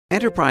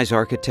Enterprise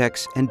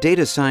architects and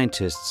data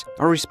scientists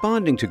are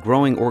responding to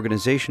growing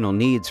organizational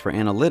needs for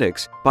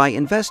analytics by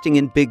investing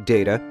in big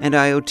data and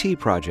IoT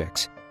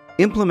projects.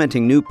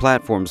 Implementing new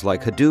platforms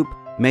like Hadoop,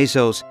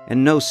 Mesos,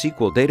 and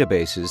NoSQL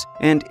databases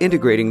and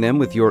integrating them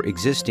with your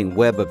existing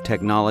web of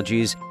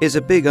technologies is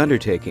a big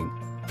undertaking.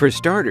 For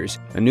starters,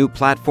 a new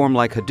platform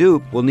like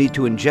Hadoop will need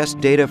to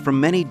ingest data from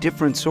many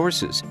different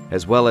sources,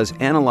 as well as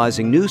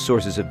analyzing new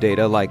sources of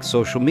data like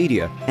social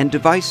media and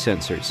device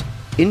sensors.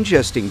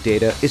 Ingesting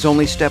data is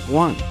only step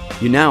one.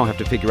 You now have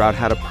to figure out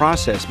how to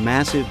process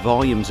massive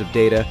volumes of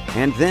data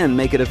and then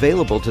make it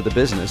available to the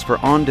business for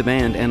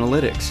on-demand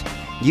analytics.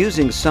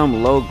 Using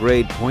some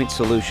low-grade point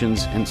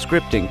solutions and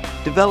scripting,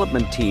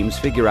 development teams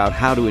figure out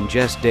how to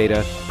ingest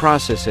data,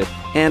 process it,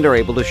 and are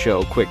able to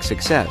show quick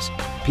success.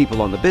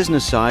 People on the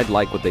business side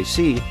like what they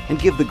see and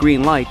give the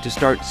green light to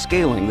start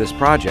scaling this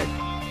project.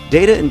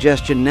 Data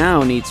ingestion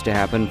now needs to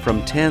happen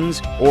from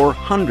tens or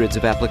hundreds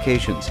of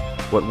applications.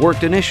 What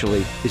worked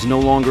initially is no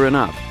longer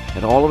enough,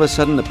 and all of a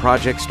sudden the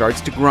project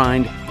starts to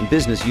grind and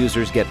business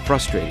users get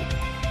frustrated.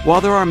 While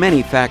there are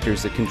many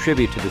factors that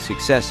contribute to the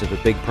success of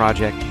a big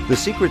project, the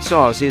secret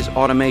sauce is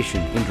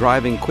automation in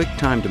driving quick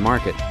time to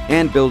market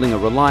and building a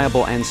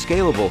reliable and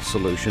scalable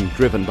solution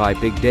driven by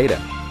big data.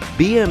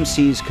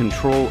 BMC's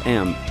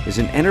Control-M is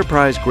an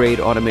enterprise-grade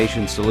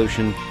automation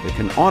solution that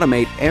can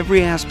automate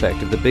every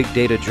aspect of the big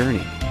data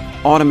journey.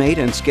 Automate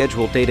and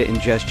schedule data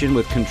ingestion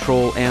with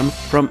Control-M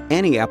from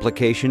any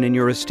application in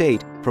your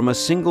estate from a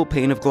single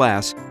pane of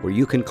glass where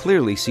you can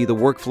clearly see the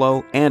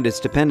workflow and its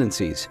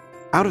dependencies.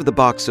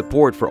 Out-of-the-box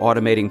support for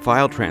automating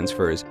file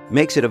transfers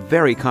makes it a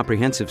very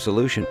comprehensive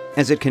solution,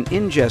 as it can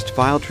ingest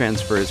file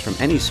transfers from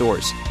any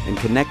source and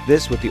connect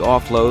this with the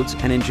offloads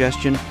and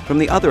ingestion from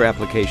the other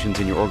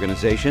applications in your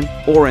organization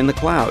or in the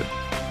cloud.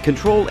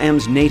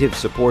 Control-M's native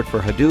support for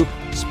Hadoop,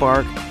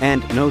 Spark,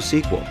 and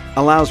NoSQL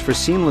allows for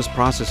seamless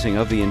processing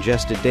of the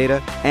ingested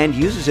data and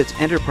uses its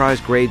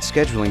enterprise-grade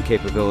scheduling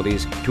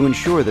capabilities to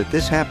ensure that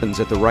this happens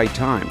at the right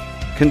time.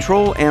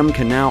 Control-M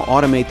can now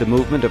automate the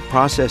movement of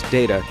processed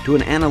data to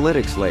an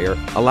analytics layer,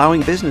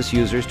 allowing business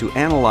users to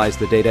analyze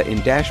the data in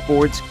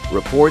dashboards,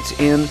 reports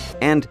in,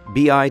 and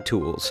BI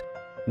tools.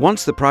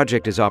 Once the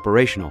project is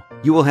operational,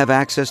 you will have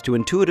access to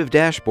intuitive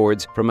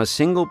dashboards from a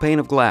single pane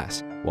of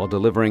glass, while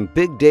delivering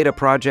big data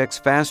projects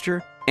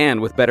faster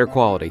and with better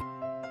quality.